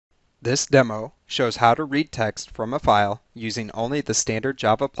This demo shows how to read text from a file using only the standard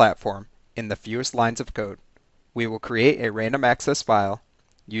Java platform in the fewest lines of code. We will create a random access file,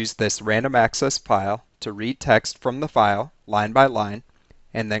 use this random access file to read text from the file line by line,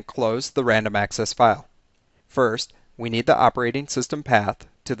 and then close the random access file. First, we need the operating system path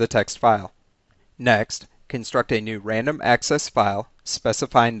to the text file. Next, construct a new random access file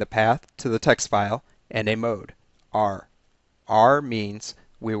specifying the path to the text file and a mode, R. R means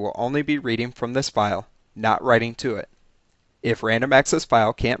we will only be reading from this file, not writing to it. If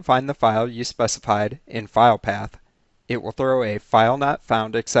RandomAccessFile can't find the file you specified in file path, it will throw a file not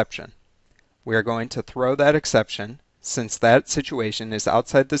found exception. We are going to throw that exception since that situation is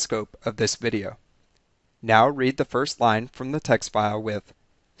outside the scope of this video. Now read the first line from the text file with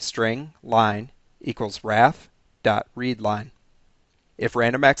string line equals raf.readLine. If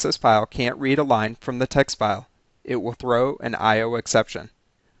RandomAccessFile can't read a line from the text file, it will throw an IO exception.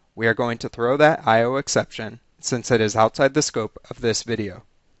 We are going to throw that IO exception since it is outside the scope of this video.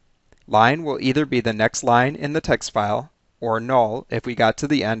 Line will either be the next line in the text file or null if we got to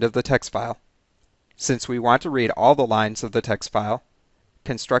the end of the text file. Since we want to read all the lines of the text file,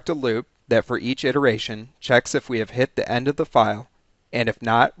 construct a loop that for each iteration checks if we have hit the end of the file and if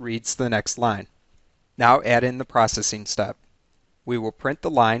not, reads the next line. Now add in the processing step. We will print the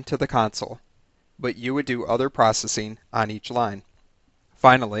line to the console, but you would do other processing on each line.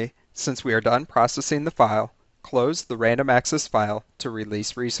 Finally, since we are done processing the file, close the random access file to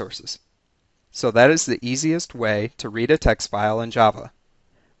release resources. So that is the easiest way to read a text file in Java.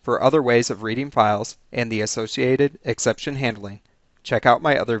 For other ways of reading files and the associated exception handling, check out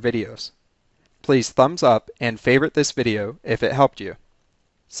my other videos. Please thumbs up and favorite this video if it helped you.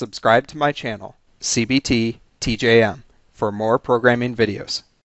 Subscribe to my channel, CBT TJM, for more programming videos.